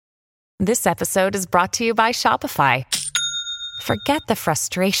This episode is brought to you by Shopify. Forget the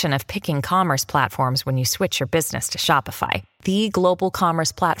frustration of picking commerce platforms when you switch your business to Shopify, the global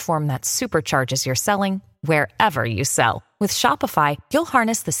commerce platform that supercharges your selling wherever you sell. With Shopify, you'll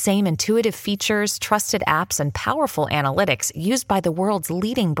harness the same intuitive features, trusted apps, and powerful analytics used by the world's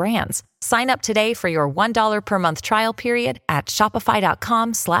leading brands. Sign up today for your $1 per month trial period at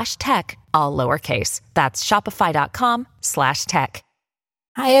shopify.com/tech, all lowercase. That's shopify.com/tech.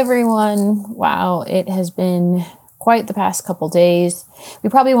 Hi, everyone. Wow, it has been quite the past couple days. We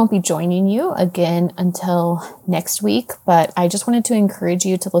probably won't be joining you again until next week, but I just wanted to encourage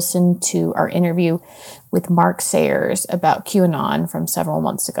you to listen to our interview with Mark Sayers about QAnon from several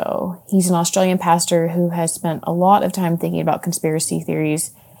months ago. He's an Australian pastor who has spent a lot of time thinking about conspiracy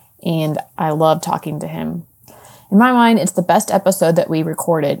theories, and I love talking to him. In my mind, it's the best episode that we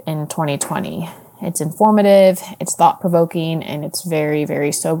recorded in 2020. It's informative, it's thought-provoking, and it's very,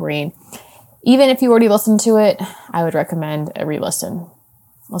 very sobering. Even if you already listened to it, I would recommend a re-listen.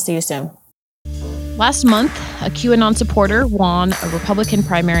 We'll see you soon. Last month, a QAnon supporter won a Republican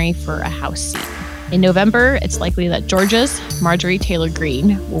primary for a House seat. In November, it's likely that Georgia's Marjorie Taylor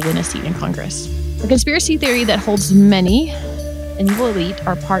Greene will win a seat in Congress. A conspiracy theory that holds many, an evil elite,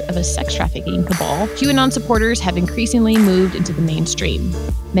 are part of a sex trafficking cabal. QAnon supporters have increasingly moved into the mainstream.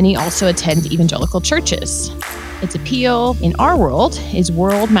 Many also attend evangelical churches. Its appeal in our world is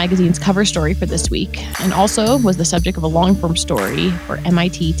World Magazine's cover story for this week, and also was the subject of a long-form story for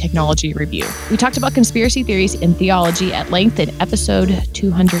MIT Technology Review. We talked about conspiracy theories and theology at length in episode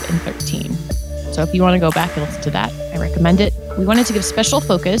 213. So if you want to go back and listen to that, I recommend it. We wanted to give special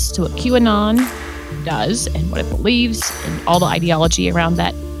focus to what QAnon does and what it believes and all the ideology around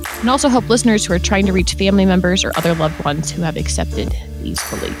that, and also help listeners who are trying to reach family members or other loved ones who have accepted these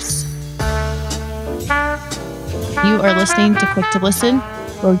beliefs. You are listening to Quick to Listen,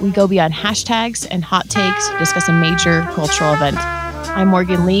 where we go beyond hashtags and hot takes to discuss a major cultural event. I'm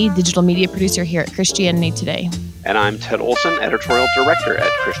Morgan Lee, digital media producer here at Christianity Today. And I'm Ted Olson, editorial director at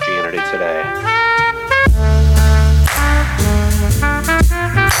Christianity Today.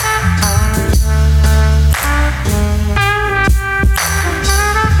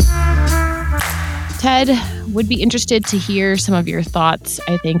 Ted, would be interested to hear some of your thoughts,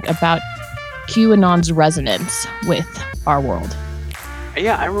 I think, about QAnon's resonance with our world.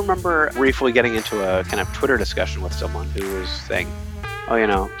 Yeah, I remember briefly getting into a kind of Twitter discussion with someone who was saying,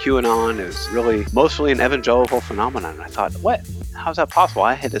 QAnon is really mostly an evangelical phenomenon. And I thought, what? How's that possible?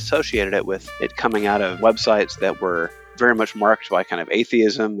 I had associated it with it coming out of websites that were very much marked by kind of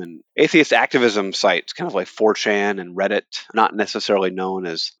atheism and atheist activism sites, kind of like 4chan and Reddit, not necessarily known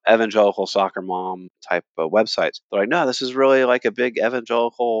as evangelical soccer mom type of websites. But no, this is really like a big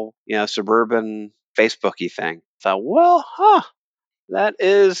evangelical, suburban Facebooky thing. I thought, that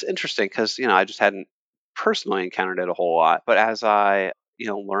is interesting because, I just hadn't personally encountered it a whole lot. But as I,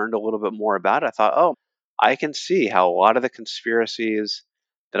 learned a little bit more about it, I thought, I can see how a lot of the conspiracies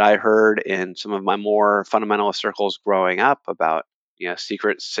that I heard in some of my more fundamentalist circles growing up about,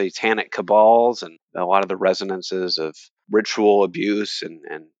 secret satanic cabals and a lot of the resonances of ritual abuse and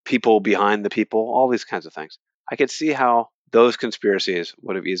people behind the people, all these kinds of things. I could see how those conspiracies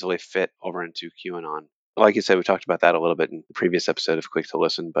would have easily fit over into QAnon. Like you said, we talked about that a little bit in the previous episode of Quick to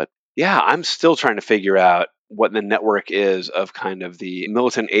Listen. But yeah, I'm still trying to figure out what the network is of kind of the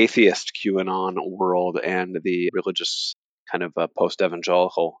militant atheist QAnon world and the religious kind of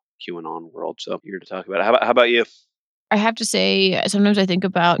post-evangelical QAnon world. So here to talk about it. How about you? I have to say, sometimes I think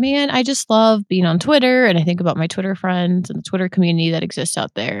about, I just love being on Twitter, and I think about my Twitter friends and the Twitter community that exists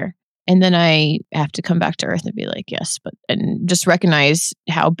out there. And then I have to come back to earth and be like, yes, and just recognize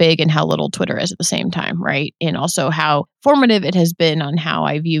how big and how little Twitter is at the same time, right? And also how formative it has been on how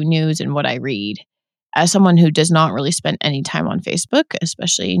I view news and what I read. As someone who does not really spend any time on Facebook,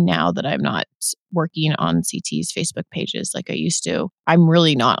 especially now that I'm not working on CT's Facebook pages like I used to, I'm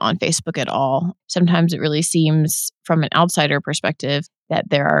really not on Facebook at all. Sometimes it really seems from an outsider perspective that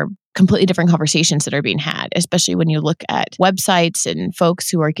there are completely different conversations that are being had, especially when you look at websites and folks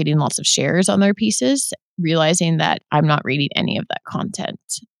who are getting lots of shares on their pieces, realizing that I'm not reading any of that content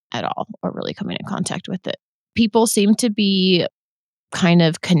at all or really coming in contact with it. People seem to be kind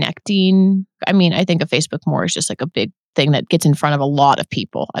of connecting. I think of Facebook more as just like a big thing that gets in front of a lot of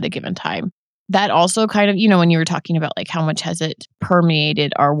people at a given time. That also kind of, when you were talking about like how much has it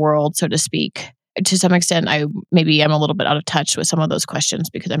permeated our world, so to speak, to some extent, I'm a little bit out of touch with some of those questions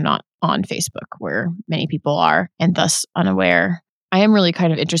because I'm not on Facebook where many people are and thus unaware. I am really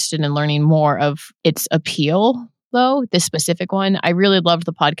kind of interested in learning more of its appeal though, this specific one. I really loved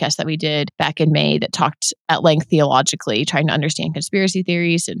the podcast that we did back in May that talked at length theologically, trying to understand conspiracy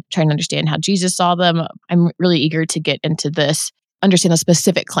theories and trying to understand how Jesus saw them. I'm really eager to get into this, understand the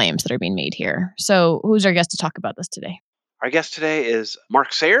specific claims that are being made here. So who's our guest to talk about this today? Our guest today is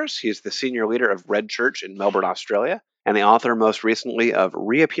Mark Sayers. He is the senior leader of Red Church in Melbourne, Australia, and the author most recently of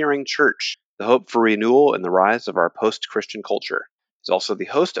Reappearing Church, The Hope for Renewal and the Rise of Our Post-Christian Culture. He's also the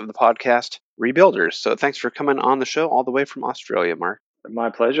host of the podcast Rebuilders. So thanks for coming on the show all the way from Australia, Mark.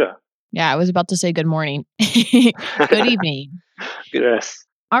 My pleasure. Yeah, I was about to say good morning. Good evening. Yes.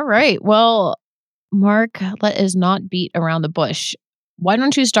 All right. Well, Mark, let us not beat around the bush. Why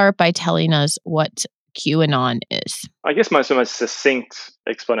don't you start by telling us what QAnon is? I guess my most succinct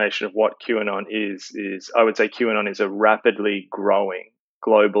explanation of what QAnon is I would say QAnon is a rapidly growing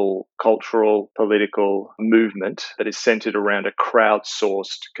global cultural, political movement that is centered around a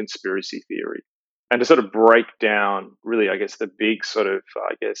crowdsourced conspiracy theory. And to sort of break down really, I guess, the big sort of,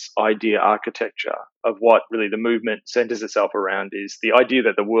 idea architecture of what really the movement centers itself around is the idea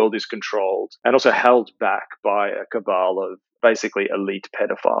that the world is controlled and also held back by a cabal of basically elite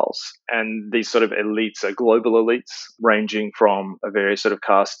pedophiles. And these sort of elites are global elites, ranging from a various sort of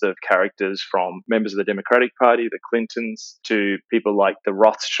cast of characters from members of the Democratic Party, the Clintons, to people like the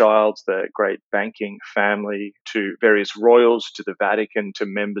Rothschilds, the great banking family, to various royals, to the Vatican, to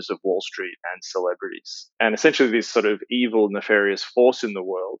members of Wall Street and celebrities. And essentially this sort of evil, nefarious force in the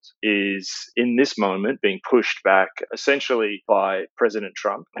world is, in this moment, being pushed back essentially by President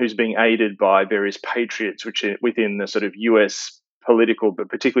Trump, who's being aided by various patriots which are within the sort of US political, but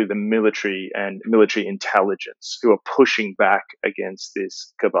particularly the military and military intelligence, who are pushing back against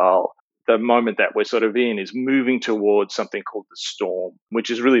this cabal. The moment that we're sort of in is moving towards something called the storm, which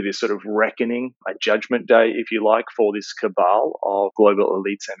is really this sort of reckoning, a judgment day, if you like, for this cabal of global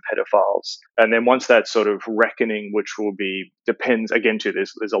elites and pedophiles. And then once that sort of reckoning, which will be, depends, again, to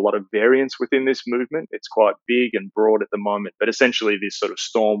this, there's a lot of variance within this movement. It's quite big and broad at the moment, but essentially this sort of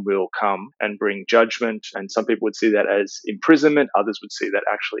storm will come and bring judgment. And some people would see that as imprisonment. Others would see that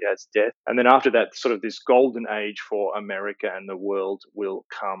actually as death. And then after that, sort of this golden age for America and the world will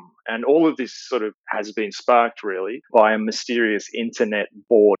come. And all of this sort of has been sparked really by a mysterious internet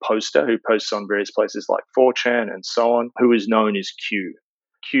board poster who posts on various places like 4chan and so on, who is known as Q.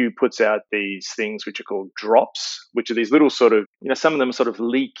 Q puts out these things which are called drops, which are these little sort of, some of them are sort of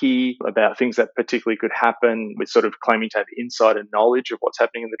leaky about things that particularly could happen, with sort of claiming to have insider knowledge of what's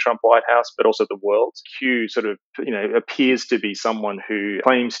happening in the Trump White House, but also the world. Q sort of, appears to be someone who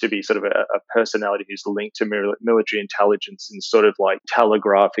claims to be sort of a personality who's linked to military intelligence and sort of like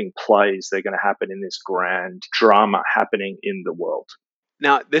telegraphing plays that are going to happen in this grand drama happening in the world.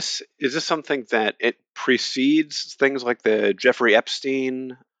 Now, is this something that it precedes things like the Jeffrey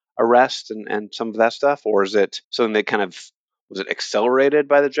Epstein arrest and some of that stuff? Or is it something that was it accelerated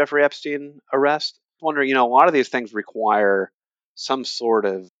by the Jeffrey Epstein arrest? I'm wondering, a lot of these things require some sort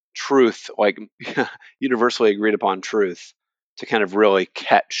of truth, like universally agreed upon truth, to kind of really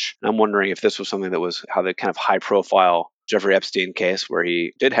catch. And I'm wondering if this was something that was how the kind of high profile Jeffrey Epstein case, where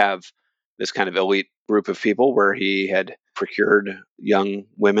he did have this kind of elite group of people where he had procured young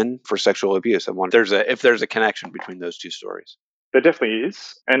women for sexual abuse. I wonder if there's a connection between those two stories. There definitely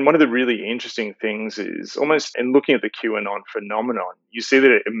is. And one of the really interesting things is almost in looking at the QAnon phenomenon, you see that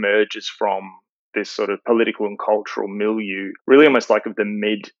it emerges from this sort of political and cultural milieu, really almost like of the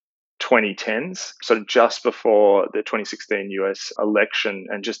mid 2010s, sort of just before the 2016 US election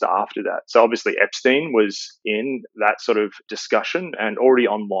and just after that. So obviously Epstein was in that sort of discussion, and already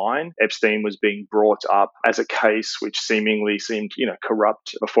online, Epstein was being brought up as a case which seemingly seemed,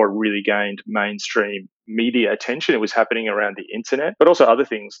 corrupt before it really gained mainstream media attention. It was happening around the internet, but also other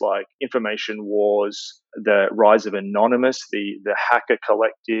things like information wars, the rise of Anonymous, the hacker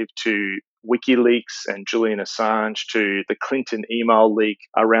collective, to WikiLeaks and Julian Assange, to the Clinton email leak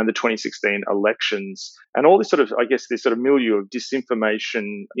around the 2016 elections, and all this sort of, this sort of milieu of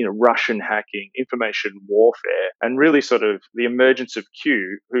disinformation, Russian hacking, information warfare, and really sort of the emergence of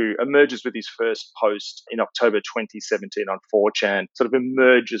Q, who emerges with his first post in October 2017 on 4chan, sort of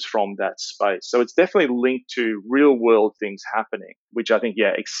emerges from that space. So it's definitely linked to real world things happening, which I think,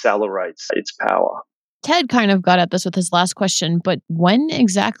 accelerates its power. Ted kind of got at this with his last question, but when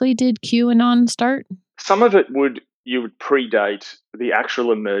exactly did QAnon start? Some of it would predate the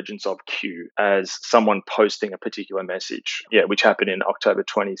actual emergence of Q as someone posting a particular message, which happened in October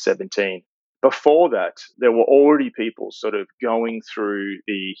 2017. Before that, there were already people sort of going through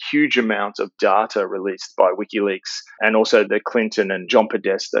the huge amount of data released by WikiLeaks, and also the Clinton and John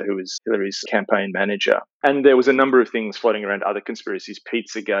Podesta, who was Hillary's campaign manager, And there was a number of things floating around, other conspiracies,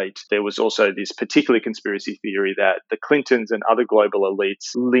 Pizzagate. There was also this particular conspiracy theory that the Clintons and other global elites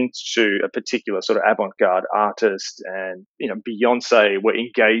linked to a particular sort of avant-garde artist and, Beyonce were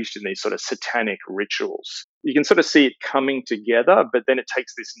engaged in these sort of satanic rituals. You can sort of see it coming together, but then it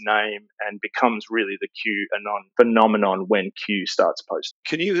takes this name and becomes really the QAnon phenomenon when Q starts posting.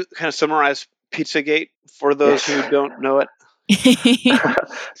 Can you kind of summarize Pizzagate for those who don't know it?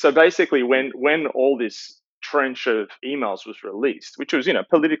 So basically, when all this trench of emails was released, which was,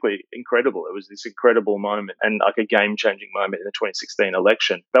 politically incredible. It was this incredible moment and like a game-changing moment in the 2016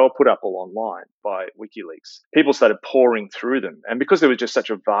 election. They were put up all online by WikiLeaks. People started pouring through them. And because there was just such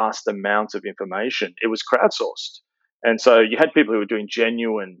a vast amount of information, it was crowdsourced. And so you had people who were doing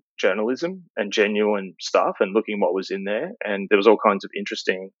genuine journalism and genuine stuff and looking what was in there. And there was all kinds of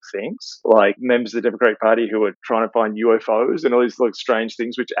interesting things, like members of the Democratic Party who were trying to find UFOs and all these strange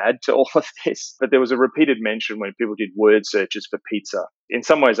things which add to all of this. But there was a repeated mention when people did word searches for pizza. In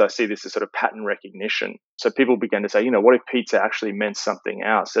some ways, I see this as sort of pattern recognition. So people began to say, what if pizza actually meant something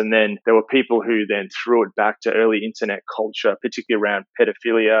else? And then there were people who then threw it back to early internet culture, particularly around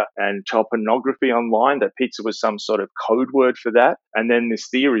pedophilia and child pornography online, that pizza was some sort of code word for that. And then this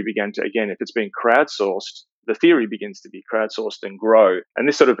theory began to, again, if it's being crowdsourced, the theory begins to be crowdsourced and grow. And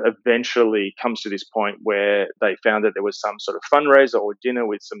this sort of eventually comes to this point where they found that there was some sort of fundraiser or dinner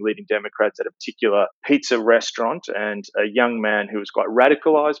with some leading Democrats at a particular pizza restaurant. And a young man who was quite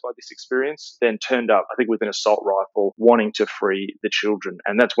radicalized by this experience then turned up, I think, with an assault rifle, wanting to free the children.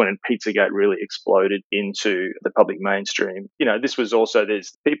 And that's when Pizzagate really exploded into the public mainstream. This was also,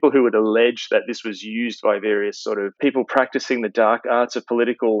 there's people who would allege that this was used by various sort of people practicing the dark arts of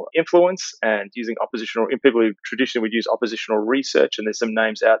political influence and using oppositional people who traditionally would use oppositional research, and there's some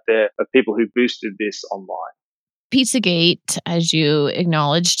names out there of people who boosted this online. Pizzagate, as you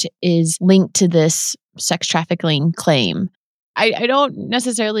acknowledged, is linked to this sex trafficking claim. I don't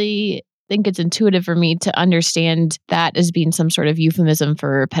necessarily think it's intuitive for me to understand that as being some sort of euphemism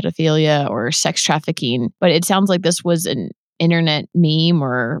for pedophilia or sex trafficking, but it sounds like this was an internet meme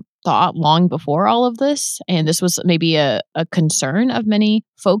or thought long before all of this, and this was maybe a concern of many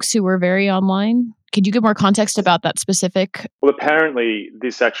folks who were very online. Could you give more context about that specific? Well, apparently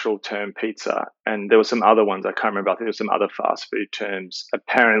this actual term pizza, and there were some other ones, I can't remember, I think there were some other fast food terms,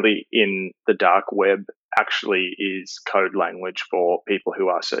 apparently in the dark web actually is code language for people who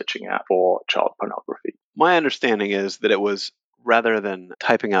are searching out for child pornography. My understanding is that it was, rather than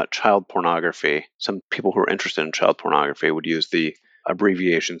typing out child pornography, some people who are interested in child pornography would use the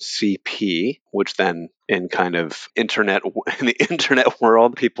abbreviation CP, which then in kind of in the internet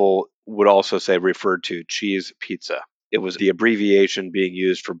world, people would also say referred to cheese pizza. It was the abbreviation being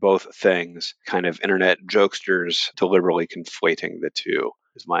used for both things, kind of internet jokesters deliberately conflating the two,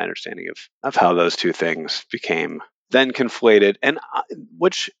 is my understanding of how those two things became then conflated, and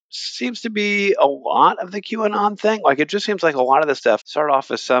which seems to be a lot of the QAnon thing. Like, it just seems like a lot of this stuff started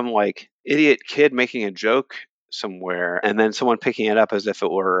off as some idiot kid making a joke somewhere, and then someone picking it up as if it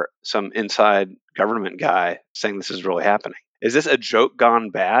were some inside government guy saying this is really happening. Is this a joke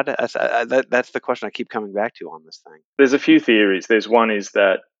gone bad? That's the question I keep coming back to on this thing. There's a few theories. There's one is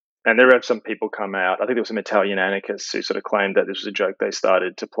that, and there have some people come out, I think there were some Italian anarchists who sort of claimed that this was a joke they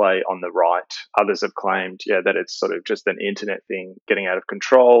started to play on the right. Others have claimed, that it's sort of just an internet thing getting out of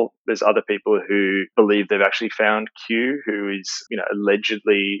control. There's other people who believe they've actually found Q, who is,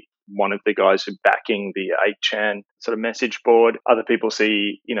 allegedly one of the guys who backing the 8chan sort of message board. Other people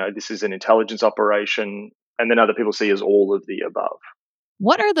see, this is an intelligence operation. And then other people see as all of the above.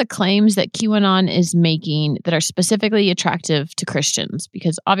 What are the claims that QAnon is making that are specifically attractive to Christians?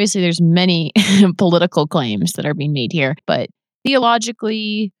 Because obviously there's many political claims that are being made here, but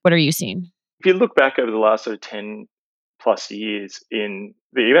theologically, what are you seeing? If you look back over the last sort of 10 plus years in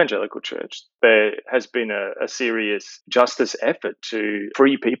the evangelical church, there has been a serious justice effort to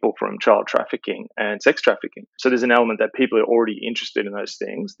free people from child trafficking and sex trafficking. So there's an element that people are already interested in those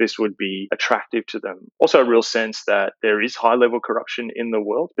things. This would be attractive to them. Also a real sense that there is high-level corruption in the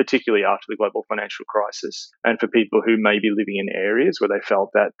world, particularly after the global financial crisis. And for people who may be living in areas where they felt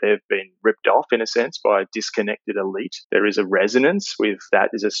that they've been ripped off, in a sense, by a disconnected elite, there is a resonance with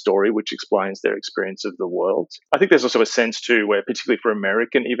that is a story which explains their experience of the world. I think there's also a sense too where, particularly for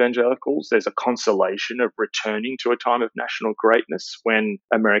American evangelicals, there's a consolation of returning to a time of national greatness when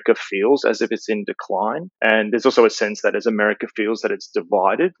America feels as if it's in decline. And there's also a sense that as America feels that it's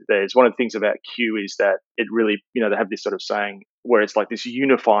divided, there's one of the things about Q is that it really, they have this sort of saying, where it's like this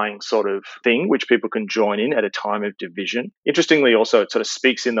unifying sort of thing which people can join in at a time of division. Interestingly, also, it sort of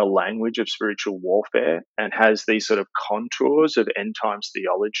speaks in the language of spiritual warfare and has these sort of contours of end times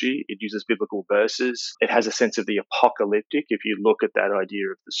theology. It uses biblical verses. It has a sense of the apocalyptic. If you look at that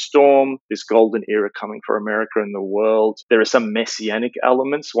idea of the storm, this golden era coming for America and the world, there are some messianic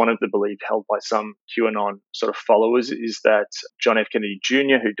elements. One of the belief held by some QAnon sort of followers is that John F. Kennedy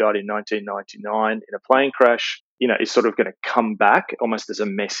Jr., who died in 1999 in a plane crash, is sort of going to come back almost as a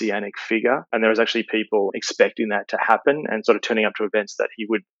messianic figure. And there was actually people expecting that to happen and sort of turning up to events that he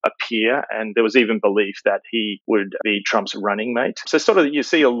would appear. And there was even belief that he would be Trump's running mate. So sort of you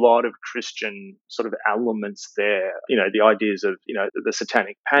see a lot of Christian sort of elements there, the ideas of, the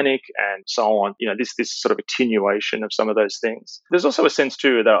satanic panic and so on, this sort of attenuation of some of those things. There's also a sense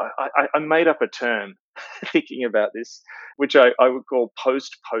too that I made up a term thinking about this, which I would call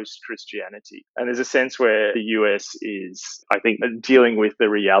post-Christianity. And there's a sense where the US is, I think, dealing with the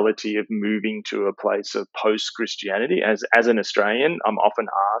reality of moving to a place of post-Christianity. As an Australian, I'm often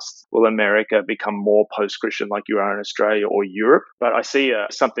asked, will America become more post-Christian like you are in Australia or Europe? But I see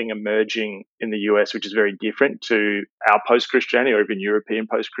something emerging in the US which is very different to our post-Christianity or even European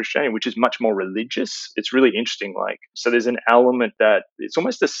post-Christianity, which is much more religious. It's really interesting. So there's an element that it's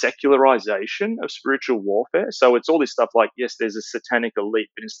almost a secularization of spiritual warfare. So it's all this stuff like, yes, there's a satanic elite,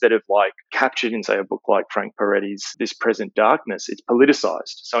 but instead of captured in, say, a book like Frank Peretti's This Present Darkness, it's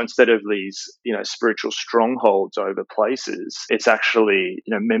politicized. So instead of these, spiritual strongholds over places, it's actually,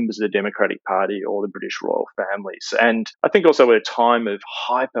 members of the Democratic Party or the British royal families. And I think also at a time of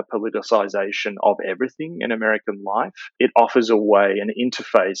hyper politicization of everything in American life, it offers a way, an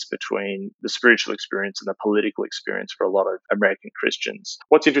interface between the spiritual experience and the political experience for a lot of American Christians.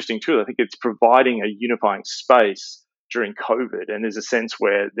 What's interesting too, I think it's providing a unifying space during COVID. And there's a sense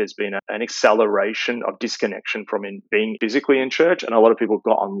where there's been an acceleration of disconnection from being physically in church. And a lot of people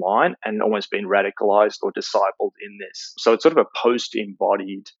got online and almost been radicalized or discipled in this. So it's sort of a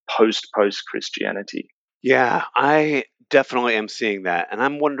post-embodied, post-Christianity. Yeah, I definitely am seeing that. And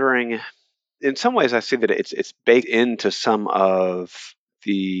I'm wondering, in some ways, I see that it's baked into some of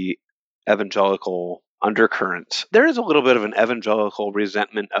the evangelical undercurrents. There is a little bit of an evangelical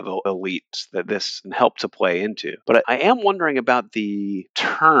resentment of elites that this can help to play into. But I am wondering about the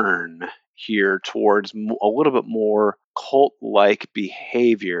turn here towards a little bit more cult-like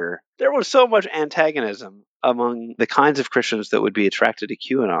behavior. There was so much antagonism among the kinds of Christians that would be attracted to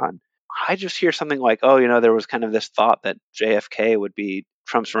QAnon. I just hear something like, there was kind of this thought that JFK would be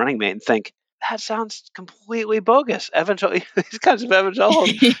Trump's running mate, and think, that sounds completely bogus. These kinds of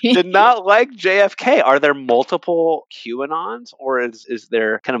evangelicals did not like JFK. Are there multiple QAnons, or is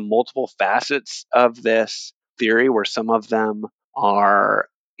there kind of multiple facets of this theory where some of them are,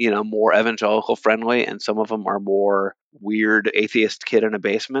 more evangelical friendly and some of them are more weird atheist kid in a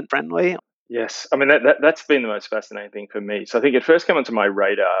basement friendly? Yes. I mean, that's been the most fascinating thing for me. So I think it first came onto my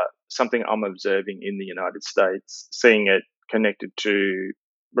radar, something I'm observing in the United States, seeing it connected to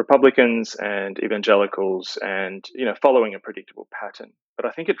Republicans and evangelicals and, following a predictable pattern. But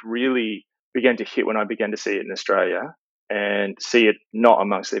I think it really began to hit when I began to see it in Australia and see it not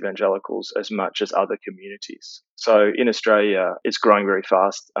amongst evangelicals as much as other communities. So in Australia, it's growing very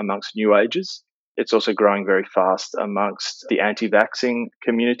fast amongst New Agers. It's also growing very fast amongst the anti-vaxxing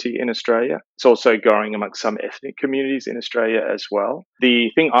community in Australia. It's also growing amongst some ethnic communities in Australia as well. The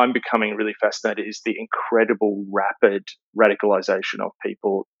thing I'm becoming really fascinated is the incredible rapid radicalization of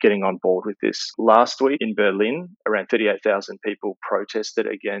people getting on board with this. Last week in Berlin, around 38,000 people protested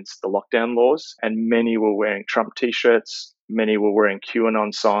against the lockdown laws, and many were wearing Trump t-shirts. Many were wearing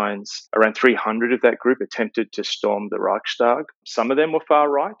QAnon signs. Around 300 of that group attempted to storm the Reichstag. Some of them were far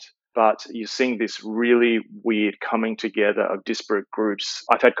right. But you're seeing this really weird coming together of disparate groups.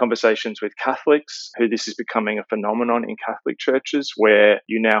 I've had conversations with Catholics who this is becoming a phenomenon in Catholic churches where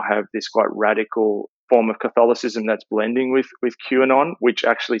you now have this quite radical form of Catholicism that's blending with QAnon, which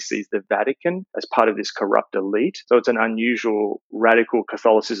actually sees the Vatican as part of this corrupt elite. So it's an unusual radical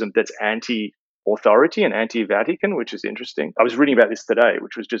Catholicism that's anti-authority and anti-Vatican, which is interesting. I was reading about this today,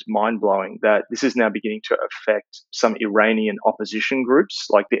 which was just mind-blowing, that this is now beginning to affect some Iranian opposition groups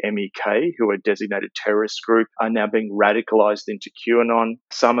like the MEK, who are a designated terrorist group, are now being radicalized into QAnon.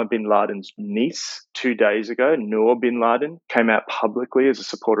 Osama bin Laden's niece, 2 days ago, Noor bin Laden, came out publicly as a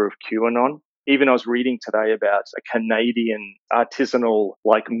supporter of QAnon. Even I was reading today about a Canadian artisanal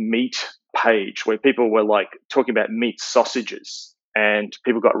meat page where people were talking about meat sausages. And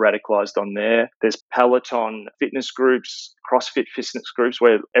people got radicalized on there. There's Peloton fitness groups, CrossFit fitness groups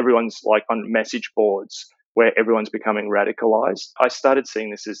where everyone's on message boards where everyone's becoming radicalized. I started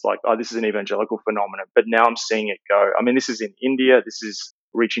seeing this as like, oh, this is an evangelical phenomenon, but now I'm seeing it go. I mean, this is in India, this is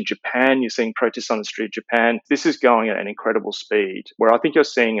reaching Japan. You're seeing protests on the street of Japan. This is going at an incredible speed, where I think you're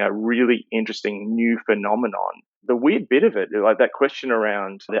seeing a really interesting new phenomenon. The weird bit of it, like that question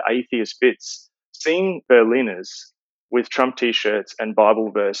around the atheist bits, seeing Berliners with Trump t-shirts and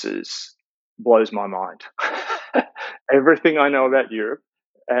Bible verses blows my mind. Everything I know about Europe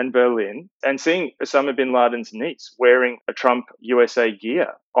and Berlin, and seeing Osama bin Laden's niece wearing a Trump USA gear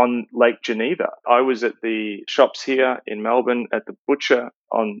on Lake Geneva. I was at the shops here in Melbourne at the butcher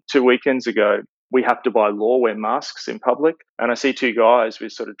on 2 weekends ago. We have to by law wear masks in public. And I see two guys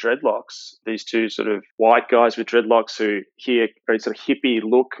with sort of dreadlocks, these two sort of white guys with dreadlocks who here very sort of hippie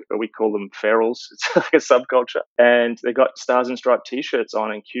look. We call them ferals. It's like a subculture. And they got Stars and Stripes t-shirts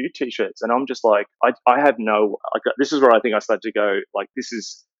on and Q t-shirts. And I'm just like, this is where I think I started to go, like, this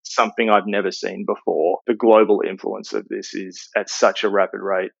is something I've never seen before. The global influence of this is at such a rapid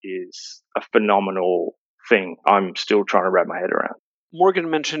rate is a phenomenal thing I'm still trying to wrap my head around. Morgan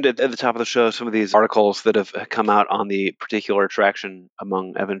mentioned at the top of the show some of these articles that have come out on the particular attraction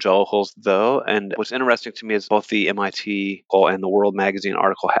among evangelicals, though. And what's interesting to me is both the MIT and the World Magazine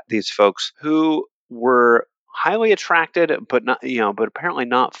article had these folks who were highly attracted, but not, but apparently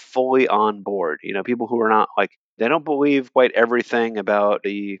not fully on board. People who are not like, they don't believe quite everything about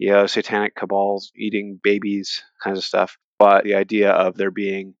the satanic cabals eating babies kinds of stuff. But the idea of there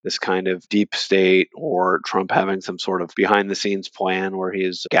being this kind of deep state or Trump having some sort of behind the scenes plan where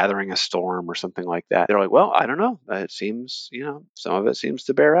he's gathering a storm or something like that, they're like, well, I don't know. It seems, some of it seems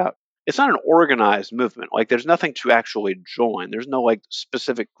to bear out. It's not an organized movement. Like, there's nothing to actually join. There's no like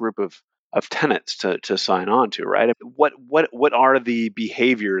specific group of tenets to sign on to, right? What are the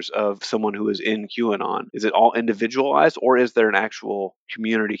behaviors of someone who is in QAnon? Is it all individualized, or is there an actual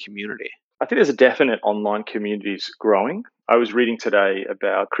community? I think there's a definite online communities growing. I was reading today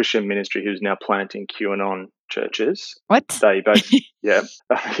about Christian ministry who's now planting QAnon churches. What? They both, yeah,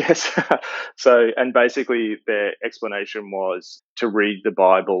 yes. So, and basically their explanation was to read the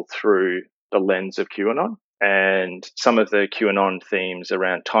Bible through the lens of QAnon. And some of the QAnon themes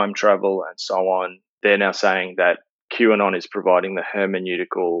around time travel and so on, they're now saying that QAnon is providing the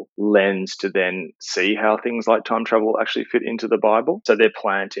hermeneutical lens to then see how things like time travel actually fit into the Bible. So they're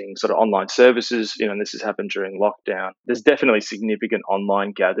planting sort of online services, and this has happened during lockdown. There's definitely significant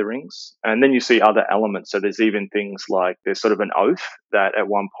online gatherings. And then you see other elements. So there's even things like there's sort of an oath that at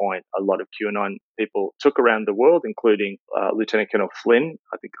one point a lot of QAnon people took around the world, including Lieutenant Colonel Flynn,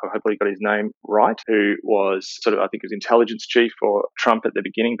 I hopefully got his name right, who was sort of, I think, he was intelligence chief for Trump at the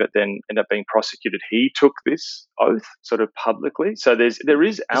beginning, but then ended up being prosecuted. He took this oath sort of publicly. So there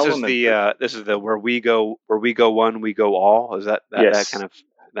is element. This is the where we go one, we go all. Is that yes. that kind of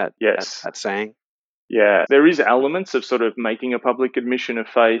that yes. that saying? Yeah, there is elements of sort of making a public admission of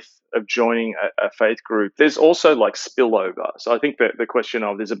faith, of joining a faith group. There's also like spillover. So I think that the question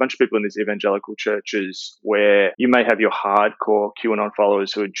of, there's a bunch of people in these evangelical churches where you may have your hardcore QAnon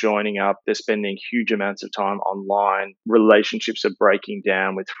followers who are joining up. They're spending huge amounts of time online. Relationships are breaking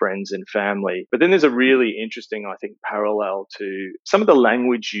down with friends and family. But then there's a really interesting, I think, parallel to some of the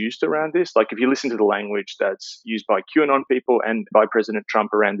language used around this. Like if you listen to the language that's used by QAnon people and by President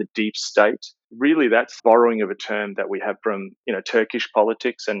Trump around the deep state, really that's borrowing of a term that we have from, Turkish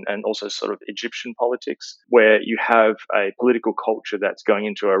politics and also sort of Egyptian politics, where you have a political culture that's going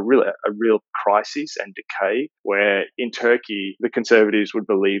into a real crisis and decay, where in Turkey, the conservatives would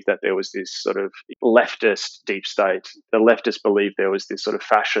believe that there was this sort of leftist deep state. The leftists believed there was this sort of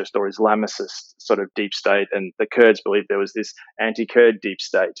fascist or Islamicist sort of deep state, and the Kurds believed there was this anti-Kurd deep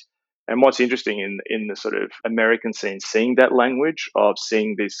state. And what's interesting in the sort of American scene, seeing that language of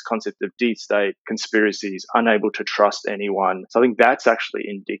seeing this concept of deep state, conspiracies, unable to trust anyone. So I think that's actually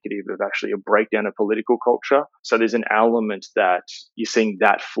indicative of actually a breakdown of political culture. So there's an element that you're seeing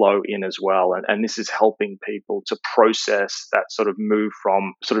that flow in as well. And this is helping people to process that sort of move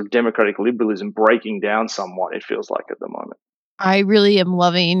from sort of democratic liberalism breaking down somewhat, it feels like at the moment. I really am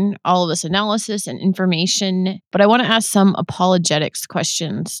loving all of this analysis and information, but I want to ask some apologetics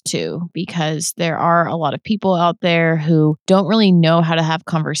questions too, because there are a lot of people out there who don't really know how to have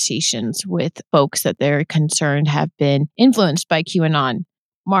conversations with folks that they're concerned have been influenced by QAnon.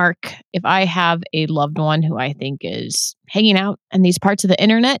 Mark, if I have a loved one who I think is hanging out in these parts of the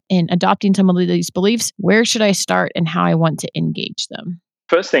internet and adopting some of these beliefs, where should I start and how I want to engage them?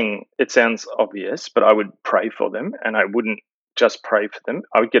 First thing, it sounds obvious, but I would pray for them, and I wouldn't just pray for them.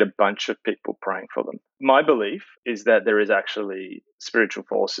 I would get a bunch of people praying for them. My belief is that there is actually spiritual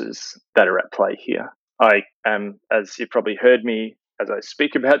forces that are at play here. I am, as you've probably heard me as I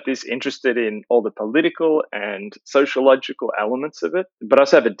speak about this, interested in all the political and sociological elements of it, but I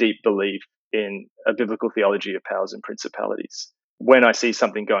also have a deep belief in a biblical theology of powers and principalities. When I see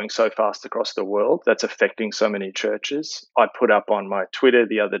something going so fast across the world that's affecting so many churches, I put up on my Twitter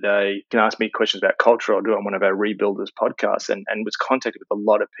the other day, you can ask me questions about culture. I'll do it on one of our Rebuilders podcasts, and was contacted with a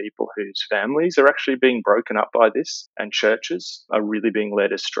lot of people whose families are actually being broken up by this, and churches are really being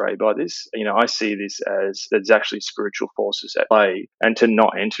led astray by this. I see this as there's actually spiritual forces at play, and to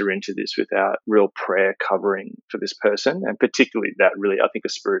not enter into this without real prayer covering for this person, and particularly that really, I think a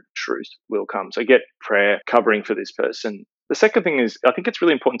spirit of truth will come. So get prayer covering for this person. The second thing is, I think it's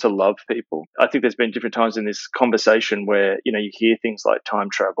really important to love people. I think there's been different times in this conversation where, you hear things like time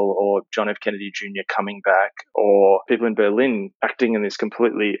travel or John F. Kennedy Jr. coming back, or people in Berlin acting in this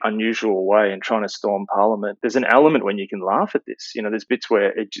completely unusual way and trying to storm Parliament. There's an element when you can laugh at this. There's bits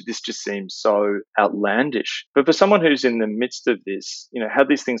where this just seems so outlandish. But for someone who's in the midst of this, how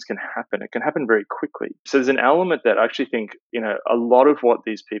these things can happen, it can happen very quickly. So there's an element that I actually think, a lot of what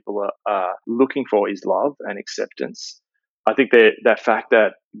these people are looking for is love and acceptance. I think that fact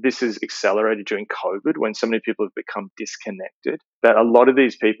that this is accelerated during COVID, when so many people have become disconnected, that a lot of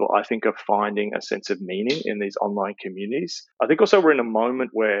these people, I think, are finding a sense of meaning in these online communities. I think also we're in a moment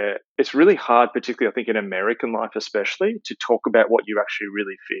where it's really hard, particularly I think in American life especially, to talk about what you actually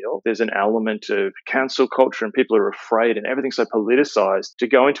really feel. There's an element of cancel culture and people are afraid and everything's so politicized to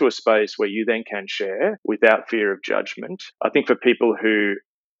go into a space where you then can share without fear of judgment. I think for people who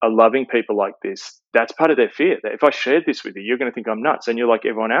are loving people like this, that's part of their fear. That if I shared this with you, you're going to think I'm nuts. And you're like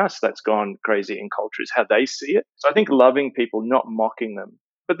everyone else that's gone crazy in culture is how they see it. So I think loving people, not mocking them.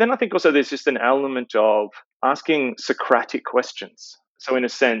 But then I think also there's just an element of asking Socratic questions. So in a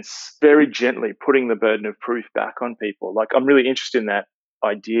sense, very gently putting the burden of proof back on people. Like, I'm really interested in that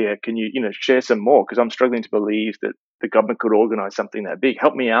idea. Can you, share some more? Because I'm struggling to believe that the government could organize something that big.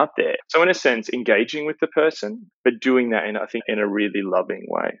 Help me out there. So in a sense, engaging with the person, but doing that in a really loving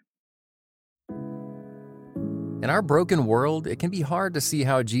way. In our broken world, it can be hard to see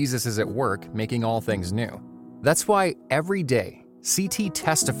how Jesus is at work making all things new. That's why every day, CT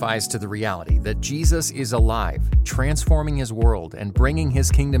testifies to the reality that Jesus is alive, transforming his world and bringing his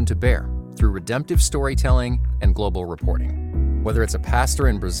kingdom to bear through redemptive storytelling and global reporting. Whether it's a pastor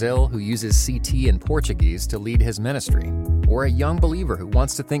in Brazil who uses CT in Portuguese to lead his ministry, or a young believer who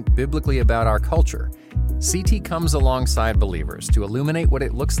wants to think biblically about our culture, CT comes alongside believers to illuminate what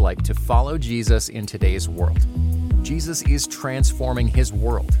it looks like to follow Jesus in today's world. Jesus is transforming his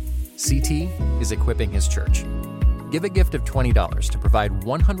world. CT is equipping his church. Give a gift of $20 to provide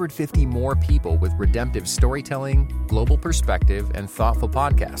 150 more people with redemptive storytelling, global perspective, and thoughtful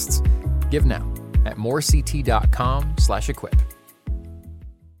podcasts. Give now at morect.com/equip.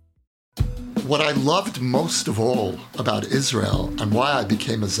 What I loved most of all about Israel and why I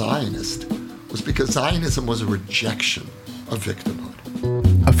became a Zionist was because Zionism was a rejection of victimhood.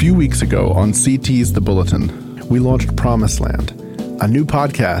 A few weeks ago on CT's The Bulletin, we launched Promised Land, a new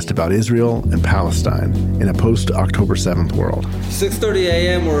podcast about Israel and Palestine in a post-October 7th world. 6:30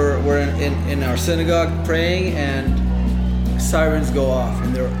 a.m. we're in our synagogue praying, and sirens go off,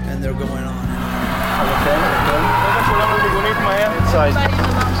 and they're going on.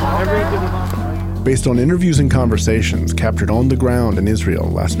 Based on interviews and conversations captured on the ground in Israel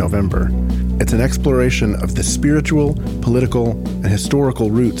last November, it's an exploration of the spiritual, political, and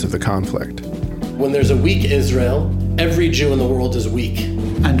historical roots of the conflict. When there's a weak Israel, every Jew in the world is weak.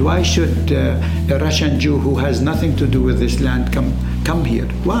 And why should a Russian Jew who has nothing to do with this land come here?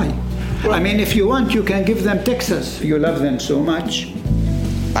 Why? I mean, if you want, you can give them Texas. You love them so much.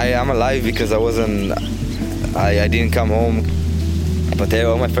 I am alive because I didn't come home. But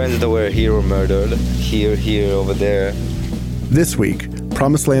all my friends that were here were murdered. Here, over there. This week,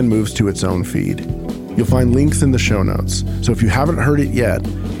 Promised Land moves to its own feed. You'll find links in the show notes, so if you haven't heard it yet,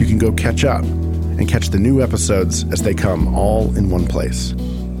 you can go catch up and catch the new episodes as they come all in one place.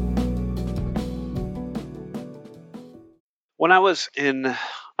 When I was in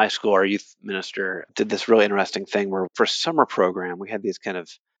high school, our youth minister did this really interesting thing where for summer program, we had these kind of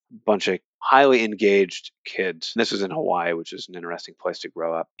bunch of highly engaged kids. This was in Hawaii, which is an interesting place to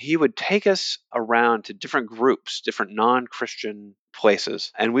grow up. He would take us around to different groups, different non-Christian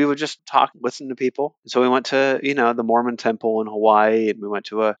places, and we would just talk, listen to people. So we went to, the Mormon temple in Hawaii, and we went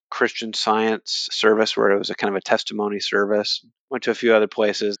to a Christian Science service where it was a kind of a testimony service. Went to a few other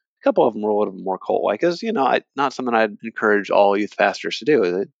places. A couple of them were a little bit more cult-like, because, not something I'd encourage all youth pastors to do.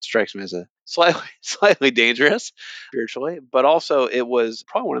 It strikes me as a slightly dangerous spiritually, but also it was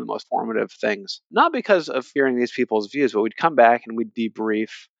probably one of the most formative things. Not because of hearing these people's views, but we'd come back and we'd debrief.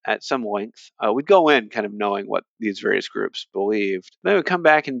 at some length. We'd go in kind of knowing what these various groups believed. Then we'd come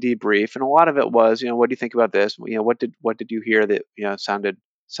back and debrief, and a lot of it was, what do you think about this? What did you hear that sounded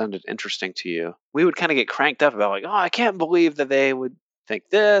interesting to you? We would kind of get cranked up about I can't believe that they would think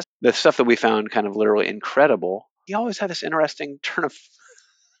this. The stuff that we found kind of literally incredible. He always had this interesting turn of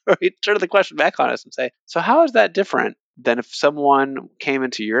the question back on us and say, so how is that different than if someone came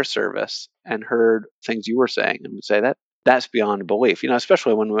into your service and heard things you were saying and would say that's beyond belief,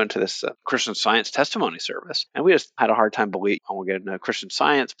 especially when we went to this Christian Science testimony service, and we just had a hard time believing when we get into Christian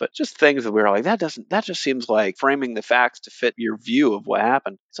Science, but just things that we were like, that just seems like framing the facts to fit your view of what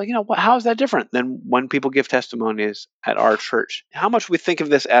happened. It's like, how is that different than when people give testimonies at our church? How much we think of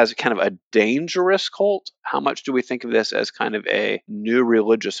this as kind of a dangerous cult? How much do we think of this as kind of a new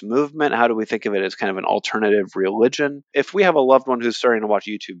religious movement? How do we think of it as kind of an alternative religion? If we have a loved one who's starting to watch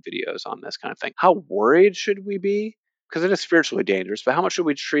YouTube videos on this kind of thing, how worried should we be? Because it is spiritually dangerous, but how much should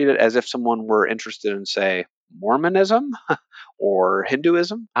we treat it as if someone were interested in, say, Mormonism or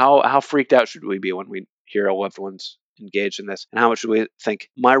Hinduism? How freaked out should we be when we hear our loved ones engaged in this? And how much should we think,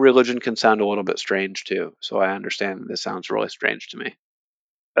 my religion can sound a little bit strange too, so I understand that this sounds really strange to me?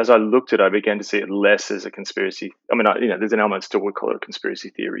 As I looked at it, I began to see it less as a conspiracy. I mean, there's an element still would call it a conspiracy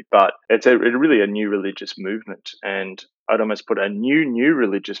theory, but it's really a new religious movement. And I'd almost put a new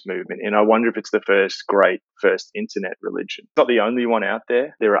religious movement in. I wonder if it's the first internet religion. It's not the only one out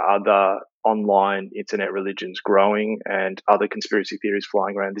there. There are other online internet religions growing and other conspiracy theories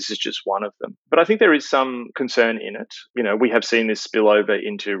flying around. This is just one of them. But I think there is some concern in it. We have seen this spill over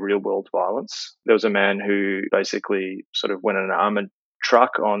into real world violence. There was a man who basically sort of went in an armored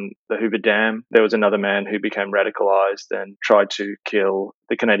truck on the Hoover Dam. There was another man who became radicalized and tried to kill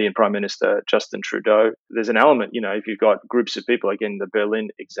the Canadian Prime Minister, Justin Trudeau. There's an element, if you've got groups of people, again, the Berlin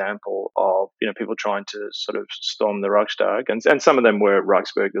example of, people trying to sort of storm the Reichstag, and some of them were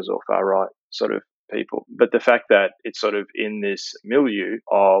Reichsburgers or far right sort of people. But the fact that it's sort of in this milieu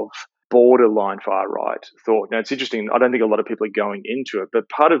of borderline far right thought. Now, it's interesting. I don't think a lot of people are going into it, but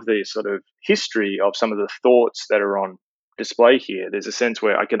part of the sort of history of some of the thoughts that are on display here, there's a sense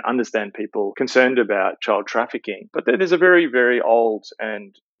where I can understand people concerned about child trafficking, but there's a very, very old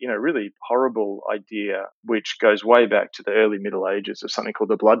and really horrible idea which goes way back to the early Middle Ages of something called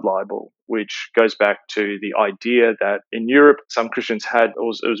the blood libel, which goes back to the idea that in Europe some Christians it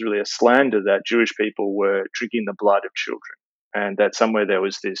was really a slander that Jewish people were drinking the blood of children. And that somewhere there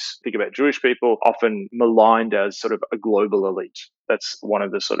was this, think about Jewish people, often maligned as sort of a global elite. That's one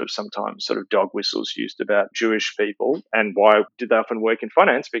of the sometimes dog whistles used about Jewish people. And why did they often work in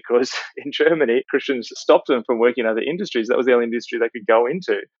finance? Because in Germany, Christians stopped them from working in other industries. That was the only industry they could go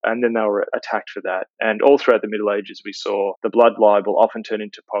into. And then they were attacked for that. And all throughout the Middle Ages, we saw the blood libel often turn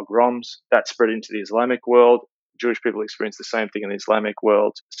into pogroms. That spread into the Islamic world. Jewish people experience the same thing in the Islamic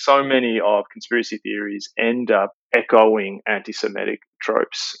world. So many of conspiracy theories end up echoing anti-Semitic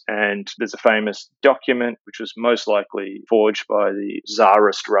tropes. And there's a famous document, which was most likely forged by the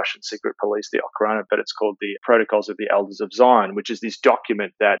Tsarist Russian secret police, the Okhrana, but it's called the Protocols of the Elders of Zion, which is this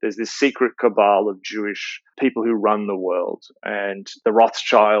document that there's this secret cabal of Jewish people who run the world. And the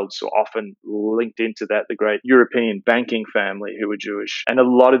Rothschilds are often linked into that, the great European banking family who are Jewish. And a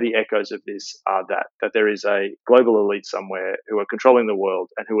lot of the echoes of this are that there is a global elite somewhere who are controlling the world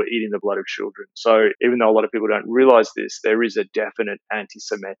and who are eating the blood of children. So even though a lot of people don't realize this, there is a definite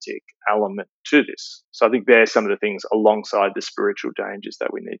anti-Semitic element to this. So I think there's some of the things alongside the spiritual dangers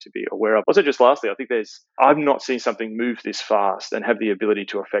that we need to be aware of. Also, just lastly, I think I've not seen something move this fast and have the ability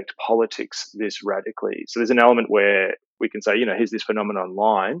to affect politics this radically. So there's an element where we can say, here's this phenomenon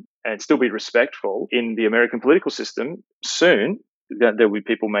online and still be respectful. In the American political system, soon there will be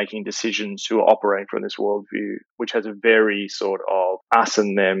people making decisions who are operating from this worldview, which has a very sort of us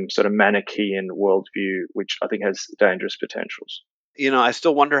and them sort of Manichaean worldview, which I think has dangerous potentials. I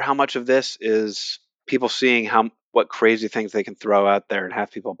still wonder how much of this is people seeing what crazy things they can throw out there and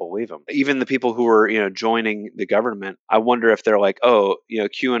have people believe them. Even the people who are, joining the government, I wonder if they're like,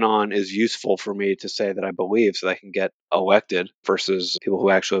 QAnon is useful for me to say that I believe so that I can get elected versus people who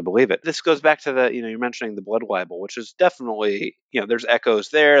actually believe it. This goes back to the, you're mentioning the blood libel, which is definitely, there's echoes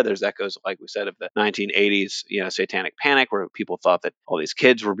there. There's echoes, like we said, of the 1980s, satanic panic, where people thought that all these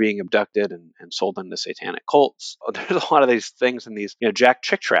kids were being abducted and sold into satanic cults. There's a lot of these things in these, Jack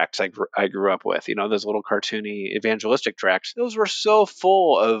Chick tracts I grew up with, those little cartoony evangelistic tracts. Those were so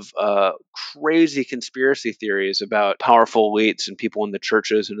full of crazy conspiracy theories about powerful elites and people in the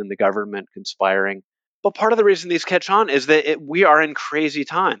churches and in the government conspiring. But part of the reason these catch on is that we are in crazy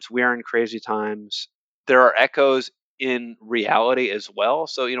times. We are in crazy times. There are echoes in reality as well.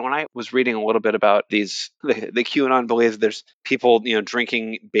 So, when I was reading a little bit about the QAnon believes there's people,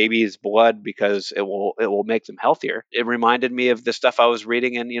 drinking babies' blood because it will make them healthier. It reminded me of the stuff I was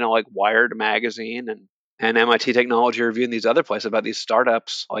reading in, like Wired magazine and MIT Technology Review and these other places about these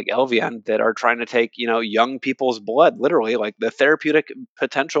startups like Elvian that are trying to take, young people's blood, literally, like the therapeutic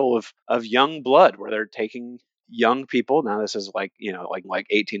potential of young blood, where they're taking young people. Now this is like, like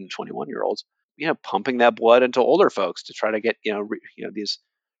 18 to 21-year-olds, pumping that blood into older folks to try to get, these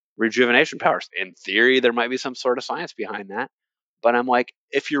rejuvenation powers. In theory, there might be some sort of science behind that. But I'm like,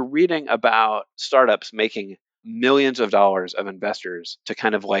 if you're reading about startups making millions of dollars of investors to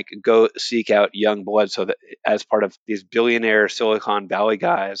kind of like go seek out young blood, so that as part of these billionaire Silicon Valley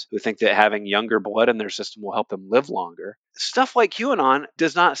guys who think that having younger blood in their system will help them live longer, stuff like QAnon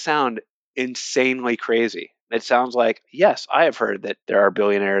does not sound insanely crazy. It sounds like, yes, I have heard that there are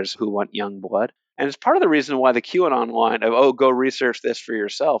billionaires who want young blood. And it's part of the reason why the QAnon line of, go research this for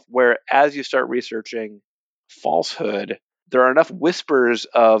yourself, where as you start researching falsehood, there are enough whispers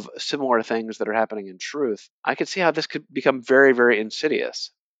of similar things that are happening in truth. I could see how this could become very, very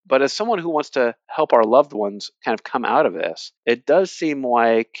insidious. But as someone who wants to help our loved ones kind of come out of this, it does seem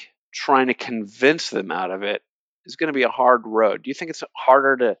like trying to convince them out of it is going to be a hard road. Do you think it's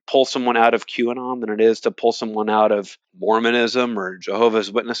harder to pull someone out of QAnon than it is to pull someone out of Mormonism or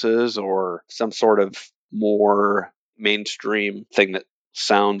Jehovah's Witnesses or some sort of more mainstream thing that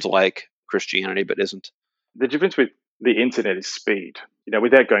sounds like Christianity but isn't? The difference with the internet is speed.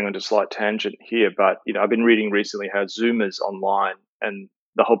 Without going on a slight tangent here, but I've been reading recently how Zoomers online and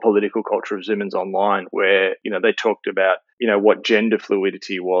the whole political culture of Zoomers online, where they talked about what gender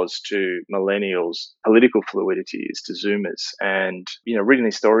fluidity was to millennials, political fluidity is to Zoomers, and reading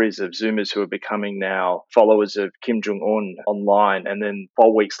these stories of Zoomers who are becoming now followers of Kim Jong Un online, and then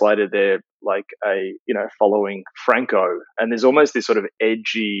 4 weeks later they're like following Franco, and there's almost this sort of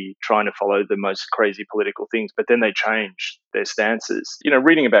edgy trying to follow the most crazy political things, but then they change their stances.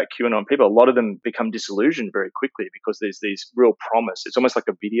 Reading about QAnon people, a lot of them become disillusioned very quickly because there's these real promise. It's almost like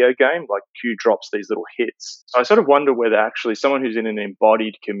a video game, like Q drops these little hits. So I sort of wonder whether actually someone who's in an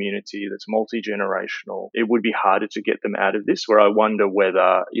embodied community that's multi-generational, it would be harder to get them out of this, where I wonder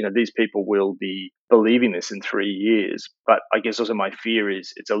whether, these people will be believing this in 3 years. But I guess also my fear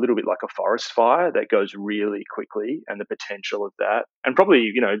is it's a little bit like a forest fire that goes really quickly, and the potential of that. And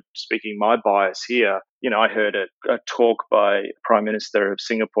probably, speaking my bias here, I heard a talk by Prime Minister of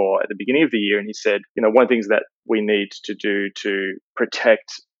Singapore at the beginning of the year, and he said, one of the things that we need to do to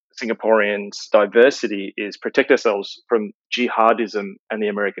protect Singaporeans' diversity is protect ourselves from jihadism and the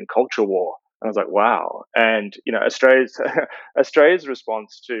American culture war. And I was like, wow. And, Australia's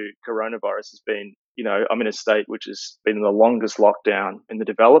response to coronavirus has been, I'm in a state which has been in the longest lockdown in the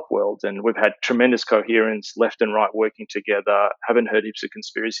developed world, and we've had tremendous coherence, left and right working together, haven't heard heaps of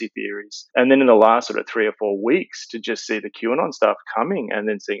conspiracy theories. And then in the last sort of 3 or 4 weeks, to just see the QAnon stuff coming and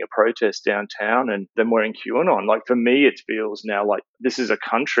then seeing a protest downtown and them wearing QAnon, like for me, it feels now like this is a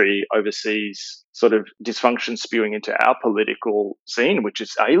country overseas sort of dysfunction spewing into our political scene, which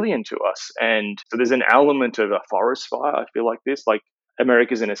is alien to us. And so there's an element of a forest fire, I feel like this, like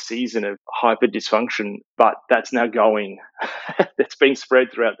America's in a season of hyper dysfunction, but that's now going, that's being spread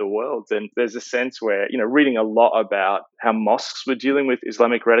throughout the world. And there's a sense where, reading a lot about how mosques were dealing with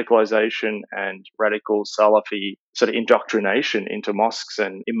Islamic radicalization and radical Salafi sort of indoctrination into mosques,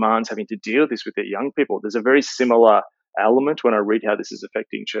 and imams having to deal with this with their young people. There's a very similar element when I read how this is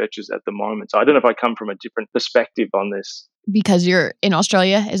affecting churches at the moment. So I don't know if I come from a different perspective on this. Because you're in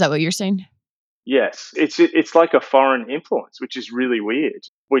Australia? Is that what you're saying? Yes, it's like a foreign influence, which is really weird,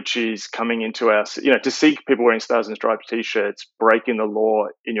 which is coming into our, to see people wearing Stars and Stripes T-shirts, breaking the law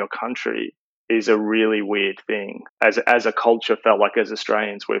in your country is a really weird thing. As a culture, felt like as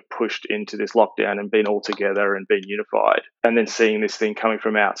Australians, we're pushed into this lockdown and been all together and been unified. And then seeing this thing coming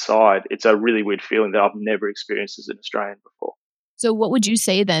from outside, it's a really weird feeling that I've never experienced as an Australian before. So what would you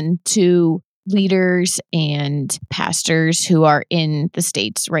say then to leaders and pastors who are in the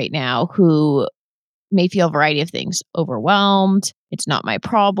States right now who may feel a variety of things? Overwhelmed. It's not my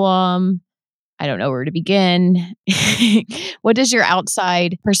problem. I don't know where to begin. What does your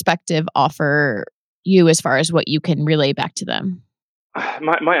outside perspective offer you as far as what you can relay back to them?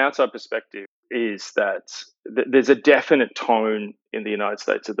 My outside perspective is that there's a definite tone in the United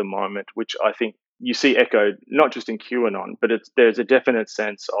States at the moment, which I think you see echoed not just in QAnon, but there's a definite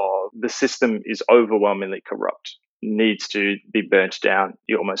sense of the system is overwhelmingly corrupt, needs to be burnt down.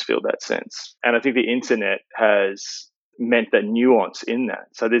 You almost feel that sense. And I think the internet has meant that nuance in that.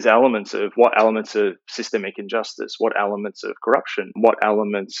 So there's elements of systemic injustice, what elements of corruption, what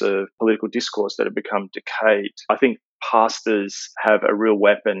elements of political discourse that have become decayed. I think pastors have a real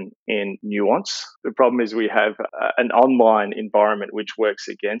weapon in nuance. The problem is we have an online environment which works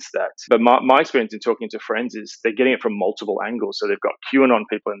against that. But my experience in talking to friends is they're getting it from multiple angles. So they've got QAnon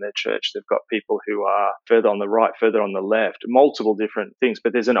people in their church. They've got people who are further on the right, further on the left, multiple different things.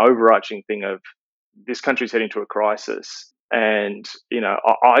 But there's an overarching thing of this country's heading to a crisis. And,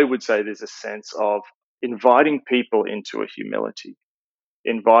 I would say there's a sense of inviting people into a humility,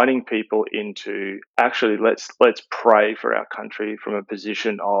 inviting people into actually let's pray for our country from a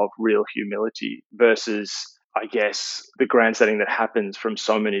position of real humility versus, I guess, the grandstanding that happens from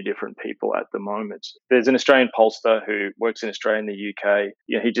so many different people at the moment. There's an Australian pollster who works in Australia and the UK.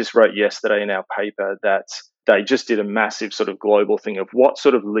 He just wrote yesterday in our paper that they just did a massive sort of global thing of what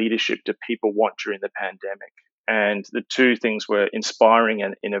sort of leadership do people want during the pandemic. And the two things were inspiring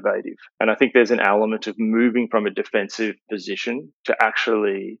and innovative. And I think there's an element of moving from a defensive position to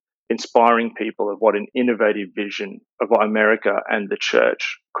actually inspiring people of what an innovative vision of what America and the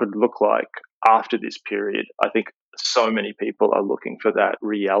church could look like after this period. I think so many people are looking for that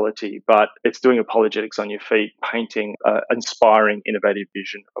reality, but it's doing apologetics on your feet, painting an inspiring, innovative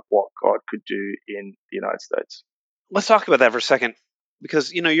vision of what God could do in the United States. Let's talk about that for a second.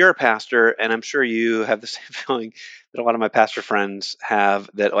 Because, you're a pastor, and I'm sure you have the same feeling that a lot of my pastor friends have,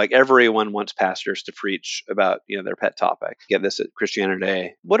 that like everyone wants pastors to preach about, their pet topic. Get this at Christianity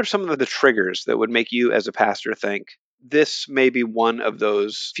Today. What are some of the triggers that would make you as a pastor think this may be one of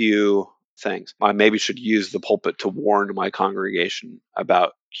those few things? I maybe should use the pulpit to warn my congregation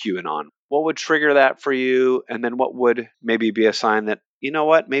about QAnon. What would trigger that for you? And then what would maybe be a sign that,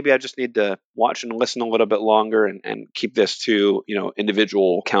 maybe I just need to watch and listen a little bit longer and keep this to,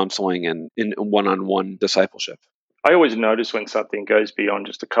 individual counseling and in one-on-one discipleship? I always notice when something goes beyond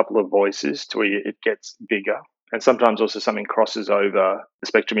just a couple of voices to where it gets bigger. And sometimes also something crosses over the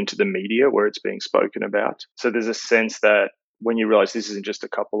spectrum into the media where it's being spoken about. So there's a sense that when you realize this isn't just a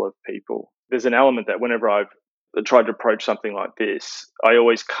couple of people, there's an element that whenever I've tried to approach something like this, I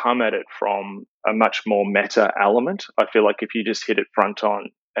always come at it from a much more meta element. I feel like if you just hit it front on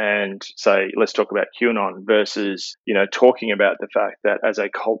and say, let's talk about QAnon versus, talking about the fact that as a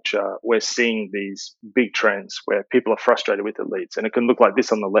culture, we're seeing these big trends where people are frustrated with elites, and it can look like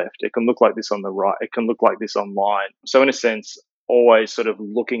this on the left. It can look like this on the right. It can look like this online. So in a sense, always sort of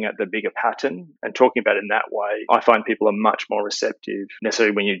looking at the bigger pattern and talking about it in that way, I find people are much more receptive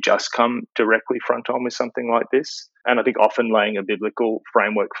necessarily when you just come directly front on with something like this. And I think often laying a biblical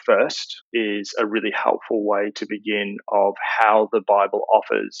framework first is a really helpful way to begin of how the Bible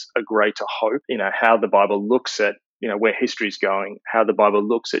offers a greater hope, how the Bible looks at where history's going, how the Bible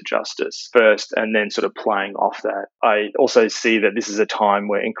looks at justice first, and then sort of playing off that. I also see that this is a time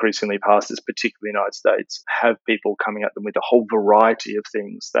where increasingly pastors, particularly in the United States, have people coming at them with a whole variety of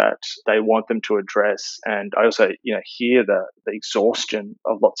things that they want them to address. And I also, hear the exhaustion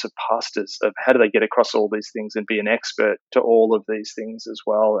of lots of pastors of how do they get across all these things and be an expert to all of these things as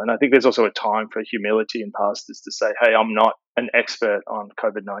well. And I think there's also a time for humility in pastors to say, hey, I'm not an expert on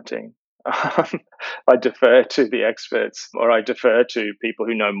COVID-19. I defer to the experts, or I defer to people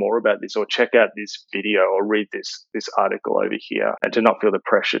who know more about this, or check out this video or read this article over here, and to not feel the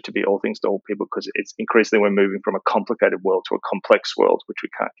pressure to be all things to all people, because it's increasingly we're moving from a complicated world to a complex world, which we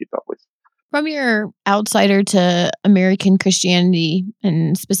can't keep up with. From your outsider to American Christianity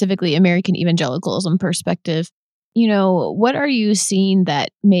and specifically American evangelicalism perspective, what are you seeing that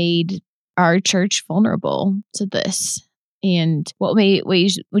made our church vulnerable to this? And what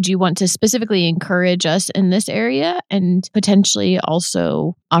ways would you want to specifically encourage us in this area and potentially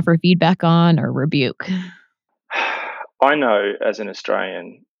also offer feedback on or rebuke? I know as an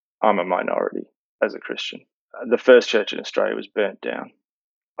Australian, I'm a minority as a Christian. The first church in Australia was burnt down.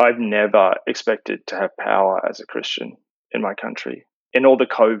 I've never expected to have power as a Christian in my country. In all the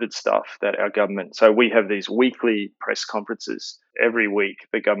COVID stuff that our government, so we have these weekly press conferences. Every week,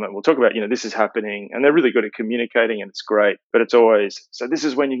 the government will talk about, this is happening, and they're really good at communicating, and it's great. But it's always, so this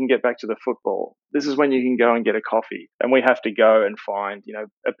is when you can get back to the football. This is when you can go and get a coffee. And we have to go and find,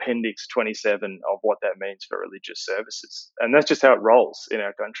 Appendix 27 of what that means for religious services. And that's just how it rolls in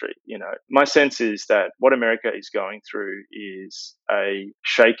our country. My sense is that what America is going through is a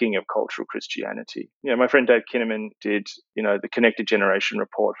shaking of cultural Christianity. My friend Dave Kinnaman did, the Connected Generation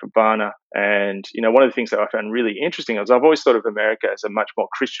report for Barna. And, one of the things that I found really interesting is I've always thought of America as a much more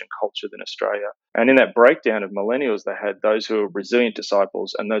Christian culture than Australia. And in that breakdown of millennials, they had those who were resilient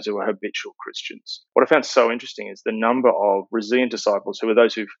disciples and those who were habitual Christians. What I found so interesting is the number of resilient disciples who are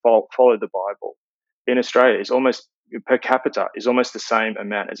those who follow the Bible in Australia is almost per capita is almost the same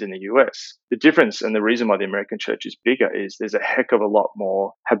amount as in the US. The difference and the reason why the American church is bigger is there's a heck of a lot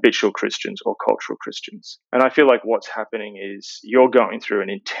more habitual Christians or cultural Christians. And I feel like what's happening is you're going through an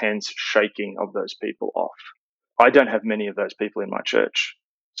intense shaking of those people off. I don't have many of those people in my church.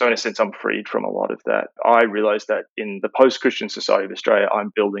 So in a sense, I'm freed from a lot of that. I realize that in the post-Christian society of Australia,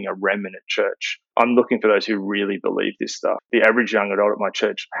 I'm building a remnant church. I'm looking for those who really believe this stuff. The average young adult at my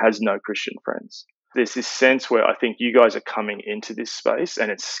church has no Christian friends. There's this sense where I think you guys are coming into this space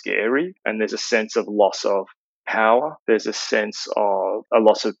and it's scary, and there's a sense of loss of power. There's a sense of a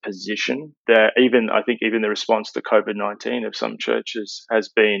loss of position. I think even the response to COVID-19 of some churches has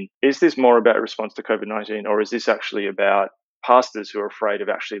been, is this more about a response to COVID-19 or is this actually about pastors who are afraid of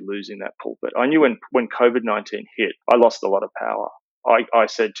actually losing that pulpit? I knew when COVID-19 hit, I lost a lot of power. I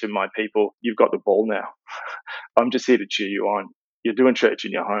said to my people, you've got the ball now. I'm just here to cheer you on. You're doing church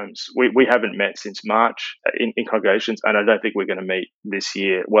in your homes. We haven't met since March in congregations, and I don't think we're going to meet this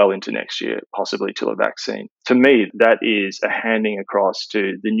year, well into next year, possibly till a vaccine. To me, that is a handing across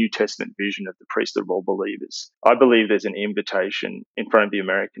to the New Testament vision of the priesthood of all believers. I believe there's an invitation in front of the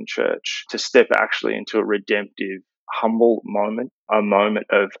American church to step actually into a redemptive, humble moment, a moment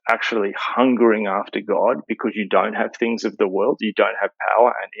of actually hungering after God because you don't have things of the world, you don't have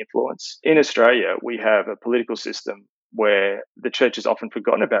power and influence. In Australia, we have a political system where the church is often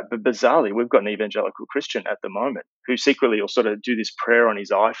forgotten about. But bizarrely, we've got an evangelical Christian at the moment who secretly will sort of do this prayer on his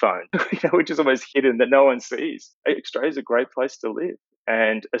iPhone, which is almost hidden that no one sees. Australia is a great place to live.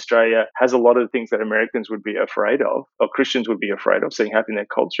 And Australia has a lot of the things that Americans would be afraid of, or Christians would be afraid of seeing happen in their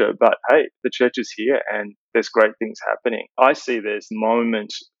culture. But hey, the church is here and there's great things happening. I see this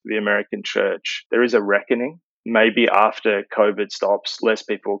moment for the American church. There is a reckoning. Maybe after COVID stops, less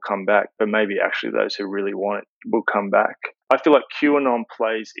people will come back, but maybe actually those who really want it will come back. I feel like QAnon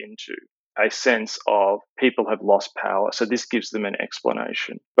plays into a sense of people have lost power, so this gives them an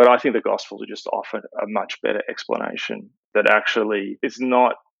explanation. But I think the Gospels are just often a much better explanation that actually is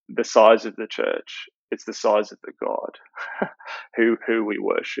not the size of the church, it's the size of the God who we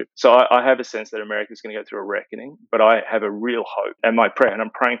worship. So I have a sense that America is going to go through a reckoning, but I have a real hope. And my prayer, and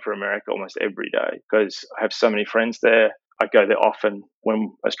I'm praying for America almost every day because I have so many friends there. I go there often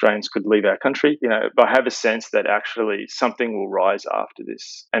when Australians could leave our country, but I have a sense that actually something will rise after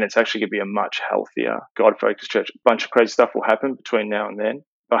this. And it's actually going to be a much healthier, God-focused church. A bunch of crazy stuff will happen between now and then.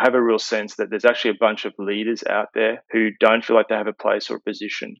 I have a real sense that there's actually a bunch of leaders out there who don't feel like they have a place or a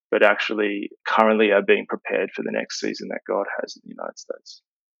position, but actually currently are being prepared for the next season that God has in the United States.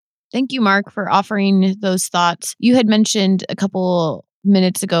 Thank you, Mark, for offering those thoughts. You had mentioned a couple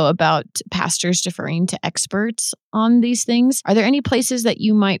minutes ago about pastors deferring to experts on these things. Are there any places that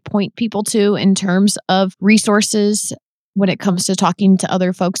you might point people to in terms of resources when it comes to talking to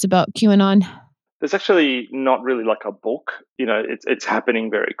other folks about QAnon? There's actually not really like a book. It's happening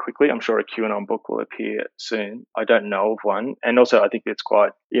very quickly. I'm sure a QAnon book will appear soon. I don't know of one. And also I think it's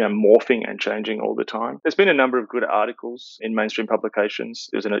quite, morphing and changing all the time. There's been a number of good articles in mainstream publications.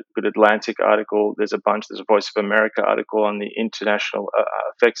 There's a good Atlantic article. There's a Voice of America article on the international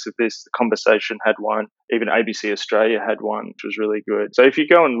effects of this. The Conversation had one. Even ABC Australia had one, which was really good. So if you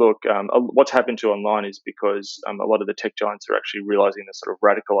go and look, what's happened to online is because a lot of the tech giants are actually realizing the sort of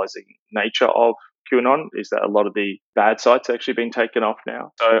radicalizing nature of QAnon is that a lot of the bad sites are actually being taken off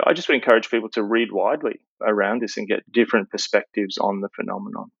now. So I just would encourage people to read widely around this and get different perspectives on the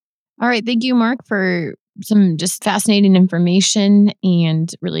phenomenon. All right. Thank you, Mark, for some just fascinating information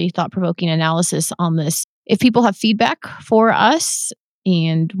and really thought-provoking analysis on this. If people have feedback for us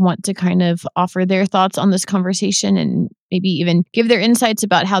and want to kind of offer their thoughts on this conversation and maybe even give their insights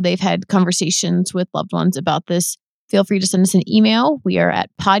about how they've had conversations with loved ones about this, feel free to send us an email. We are at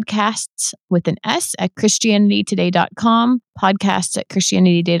podcasts with an S at christianitytoday.com, podcasts at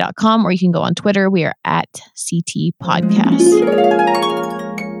christianitytoday.com, or you can go on Twitter. We are at CT Podcasts.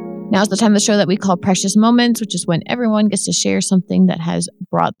 Now's the time of the show that we call Precious Moments, which is when everyone gets to share something that has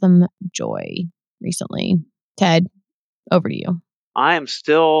brought them joy recently. Ted, over to you. I am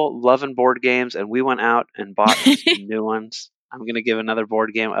still loving board games, and we went out and bought some new ones. I'm going to give another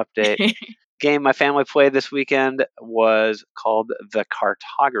board game update. Game my family played this weekend was called The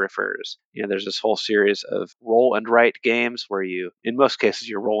Cartographers. There's this whole series of roll and write games where in most cases,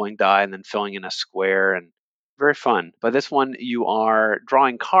 you're rolling die and then filling in a square, and very fun. But this one, you are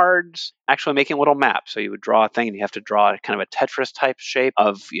drawing cards, actually making a little map. So you would draw a thing and you have to draw kind of a Tetris type shape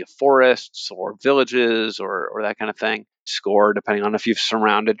of forests or villages or that kind of thing. Score depending on if you've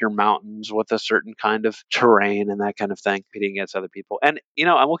surrounded your mountains with a certain kind of terrain and that kind of thing, competing against other people. And,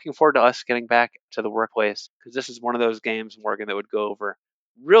 I'm looking forward to us getting back to the workplace because this is one of those games, Morgan, that would go over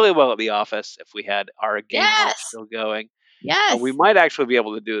really well at the office if we had our game watch Yes. still going. Yes. We might actually be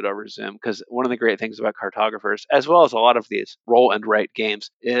able to do it over Zoom, because one of the great things about cartographers, as well as a lot of these roll and write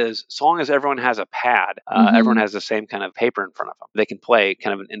games, is so long as everyone has a pad, everyone has the same kind of paper in front of them, they can play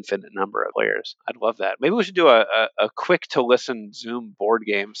kind of an infinite number of players. I'd love that. Maybe we should do a quick to listen Zoom board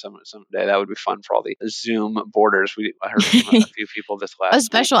game someday. That would be fun for all the Zoom boarders. I heard from a few people this last A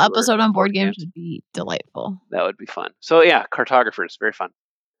special week who were episode on board games would be delightful. That would be fun. So yeah, cartographers, very fun.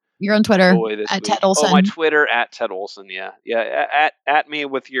 You're on Twitter at Ted Olson. Oh, my Twitter at Ted Olson. Yeah. At me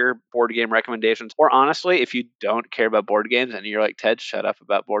with your board game recommendations. Or honestly, if you don't care about board games and you're like, Ted, shut up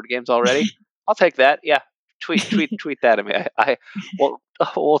about board games already, I'll take that. Yeah, tweet that at me.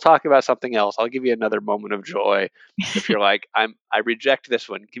 We'll talk about something else. I'll give you another moment of joy. If you're like, I reject this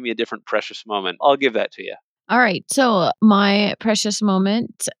one, give me a different precious moment, I'll give that to you. All right. So my precious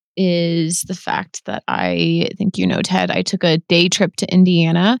moment is the fact that I think Ted, I took a day trip to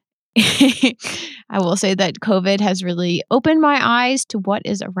Indiana. I will say that COVID has really opened my eyes to what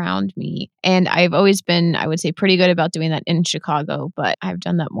is around me. And I've always been, I would say, pretty good about doing that in Chicago, but I've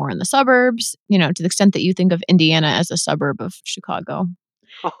done that more in the suburbs, to the extent that you think of Indiana as a suburb of Chicago.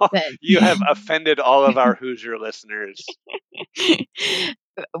 You have offended all of our Hoosier listeners.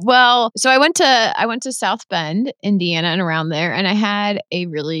 Well, so I went to South Bend, Indiana, and around there, and I had a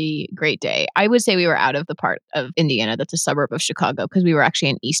really great day. I would say we were out of the part of Indiana that's a suburb of Chicago, because we were actually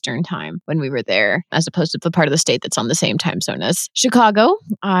in Eastern time when we were there, as opposed to the part of the state that's on the same time zone as Chicago.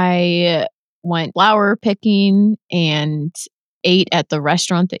 I went flower picking and ate at the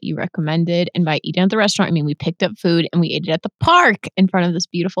restaurant that you recommended. And by eating at the restaurant, I mean we picked up food and we ate it at the park in front of this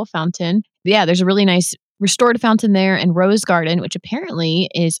beautiful fountain. Yeah, there's a really nice restored fountain there, and Rose Garden, which apparently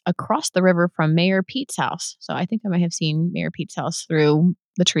is across the river from Mayor Pete's house. So I think I might have seen Mayor Pete's house through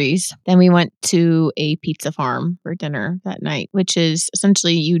the trees. Then we went to a pizza farm for dinner that night, which is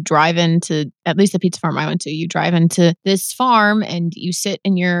essentially you drive into, at least the pizza farm I went to, you drive into this farm and you sit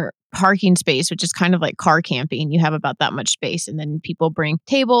in your parking space, which is kind of like car camping. You have about that much space, and then people bring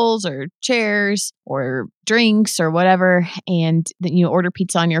tables or chairs or drinks or whatever, and then you order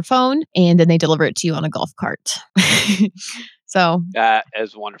pizza on your phone, and then they deliver it to you on a golf cart. So that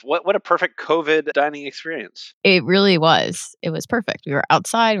is wonderful. What a perfect COVID dining experience. It really was. It was perfect. We were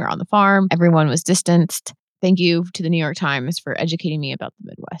outside, we were on the farm, everyone was distanced. Thank you to the New York Times for educating me about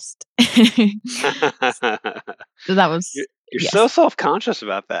the Midwest. So that was... You're so self-conscious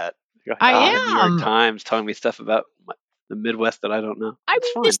about that. I am. The New York Times telling me stuff about the Midwest that I don't know.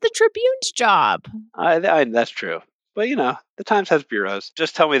 It's the Tribune's job. That's true. But, the Times has bureaus.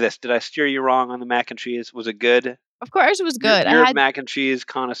 Just tell me this. Did I steer you wrong on the mac and cheese? Was it good? Of course it was good. You're a mac and cheese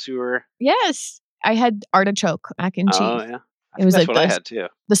connoisseur. Yes. I had artichoke mac and cheese. Oh, yeah. It was that's what I had, too.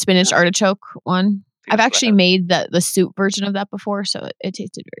 The spinach artichoke one. I've actually made the soup version of that before, so it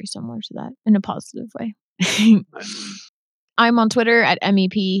tasted very similar to that in a positive way. I'm on Twitter at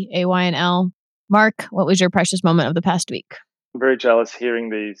MEPAYNL. Mark, what was your precious moment of the past week? I'm very jealous hearing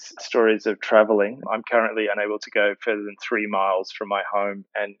these stories of traveling. I'm currently unable to go further than 3 miles from my home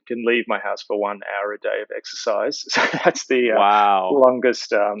and can leave my house for 1 hour a day of exercise. So that's the longest.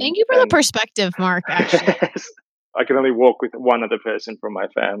 Thank you for the perspective, Mark, actually. I can only walk with one other person from my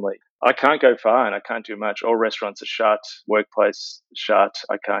family. I can't go far and I can't do much. All restaurants are shut, workplace shut.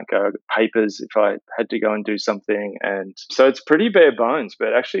 I can't go papers if I had to go and do something. And so it's pretty bare bones,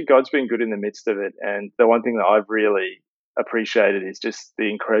 but actually God's been good in the midst of it. And the one thing that I've really appreciated is just the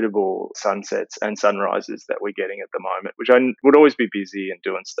incredible sunsets and sunrises that we're getting at the moment, which I would always be busy and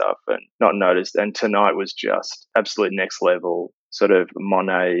doing stuff and not noticed. And tonight was just absolute next level, sort of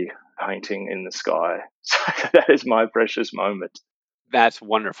Monet painting in the sky. So that is my precious moment. That's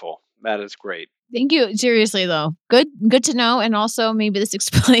wonderful. That is great. Thank you. Seriously, though, good to know. And also, maybe this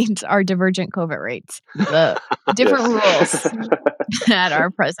explains our divergent COVID rates, the different rules that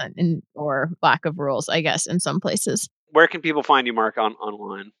are present, or lack of rules, I guess, in some places. Where can people find you, Mark,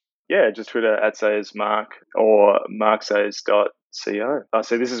 online? Yeah, just Twitter @SayesMark or marksayes.co.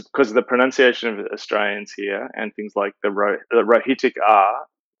 So this is because of the pronunciation of Australians here and things like the Rohitic R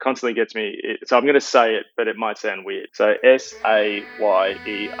constantly gets me. So I'm going to say it, but it might sound weird. So SAYERS.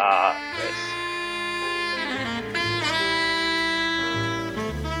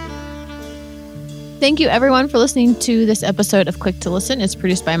 Thank you, everyone, for listening to this episode of Quick to Listen. It's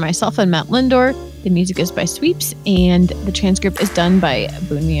produced by myself and Matt Lindor. The music is by Sweeps, and the transcript is done by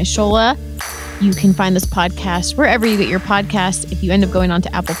Bunmi Ashola. You can find this podcast wherever you get your podcasts. If you end up going on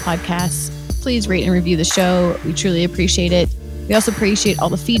to Apple Podcasts, please rate and review the show. We truly appreciate it. We also appreciate all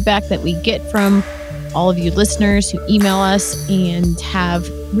the feedback that we get from all of you listeners who email us and have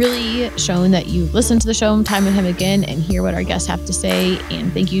really shown that you listen to the show time and time again and hear what our guests have to say.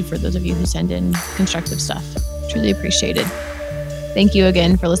 And thank you for those of you who send in constructive stuff. Truly appreciated. Thank you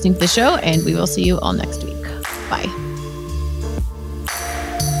again for listening to the show, and we will see you all next week. Bye.